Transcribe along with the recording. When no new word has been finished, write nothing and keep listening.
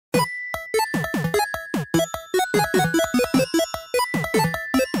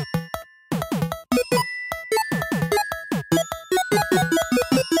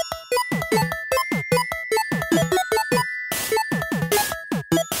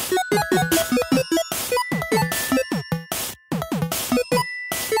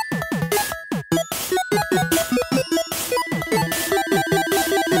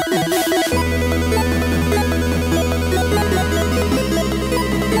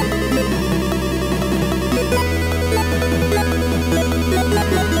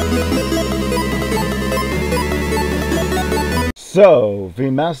So,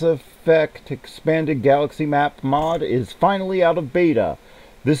 the Mass Effect Expanded Galaxy Map mod is finally out of beta.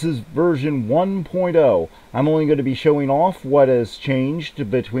 This is version 1.0. I'm only going to be showing off what has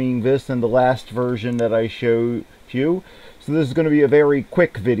changed between this and the last version that I showed you. So this is going to be a very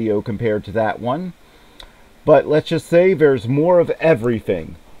quick video compared to that one. But let's just say there's more of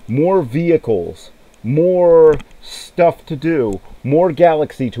everything. More vehicles, more stuff to do, more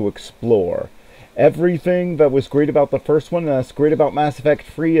galaxy to explore. Everything that was great about the first one and that's great about Mass Effect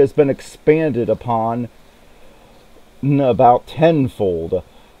 3 has been expanded upon about tenfold.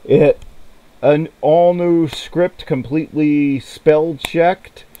 An all-new script, completely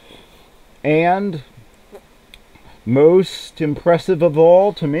spell-checked, and most impressive of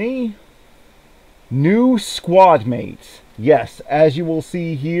all to me, new squad mates. Yes, as you will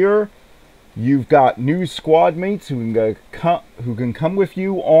see here, you've got new squad mates who can come with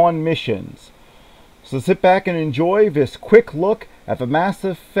you on missions. So sit back and enjoy this quick look at the Mass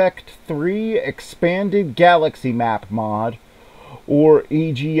Effect 3 Expanded Galaxy Map mod, or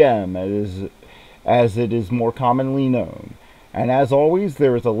EGM as it is more commonly known. And as always,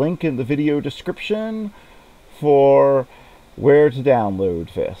 there is a link in the video description for where to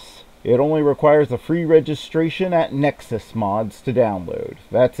download this. It only requires a free registration at Nexus Mods to download.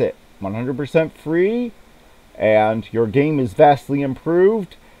 That's it. 100% free, and your game is vastly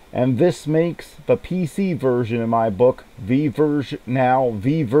improved. And this makes the PC version in my book the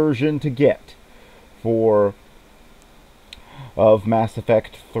version to get of Mass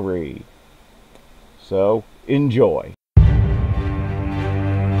Effect 3. So enjoy.